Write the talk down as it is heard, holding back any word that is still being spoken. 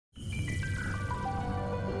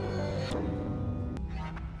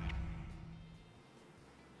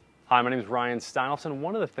Hi, my name is Ryan Steinelson.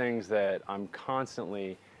 One of the things that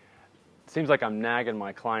seems like I'm nagging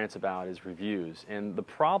my clients about is reviews. And the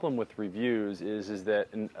problem with reviews is that,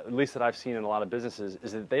 and at least that I've seen in a lot of businesses,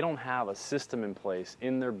 is that they don't have a system in place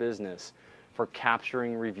in their business for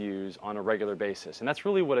capturing reviews on a regular basis. And that's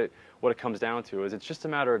really what it comes down to, is it's just a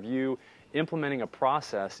matter of you implementing a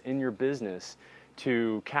process in your business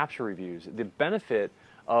to capture reviews. The benefit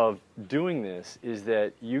of doing this is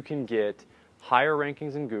that you can get higher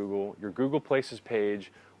rankings in Google. Your Google Places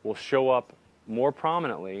page will show up more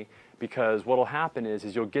prominently, because what will happen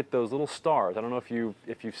is you'll get those little stars. I don't know if you've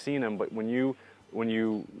seen them, but when you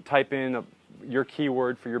type in your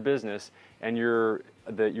keyword for your business and your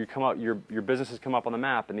business has come up on the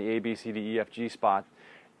map in the A, B, C, D, E, F, G spot,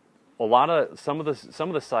 some of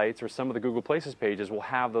the sites or some of the Google Places pages will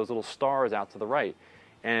have those little stars out to the right.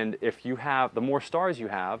 And if you have, the more stars you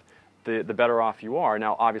have, the better off you are.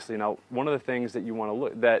 Now, obviously, one of the things that you want to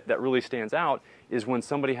look that really stands out is when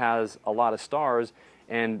somebody has a lot of stars,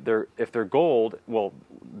 and if they're gold, well,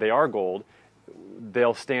 they are gold,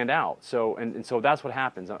 they'll stand out. So so that's what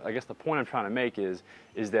happens. I guess the point I'm trying to make is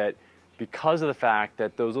that because of the fact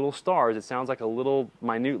that those little stars, it sounds like a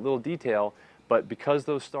minute little detail, but because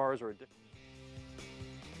those stars are a different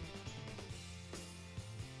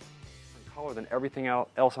color than everything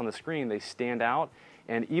else on the screen, they stand out.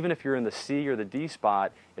 And even if you're in the C or the D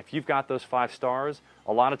spot, if you've got those 5 stars,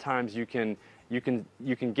 a lot of times you can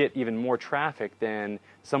get even more traffic than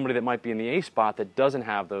somebody that might be in the A spot that doesn't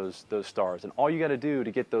have those stars. And all you got to do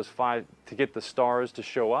to get the stars to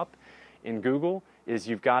show up in Google is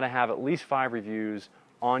you've got to have at least 5 reviews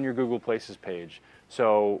on your Google Places page.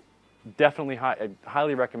 So definitely, I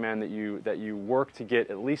highly recommend that you work to get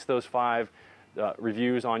at least those 5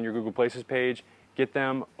 reviews on your Google Places page. Get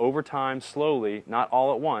them over time, slowly, not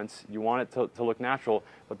all at once. You want it to look natural.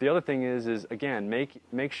 But the other thing is again,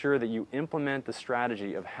 make sure that you implement the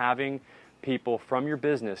strategy of having people from your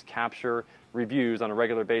business capture reviews on a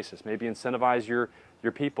regular basis. Maybe incentivize your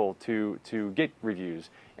people to get reviews,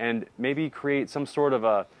 and maybe create some sort of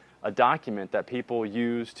a document that people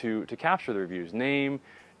use to capture the reviews. Name,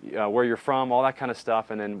 where you're from, all that kind of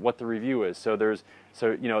stuff, and then what the review is. So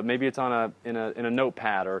maybe it's in a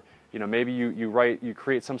notepad, or maybe you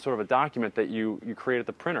create some sort of a document that you create at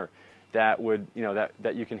the printer that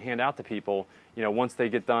you can hand out to people once they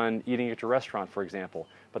get done eating at your restaurant, for example.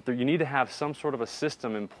 But you need to have some sort of a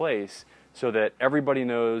system in place so that everybody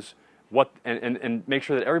knows and make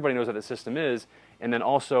sure that everybody knows what the system is, and then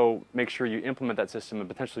also make sure you implement that system and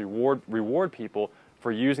potentially reward people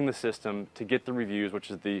for using the system to get the reviews, which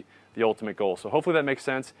is the ultimate goal. So hopefully that makes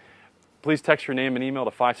sense. Please text your name and email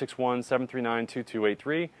to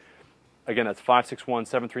 561-739-2283. Again, that's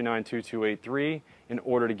 561-739-2283 in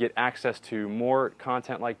order to get access to more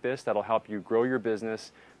content like this that'll help you grow your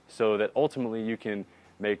business, so that ultimately you can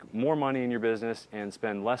make more money in your business and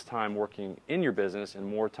spend less time working in your business and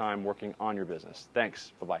more time working on your business.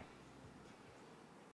 Thanks. Bye-bye.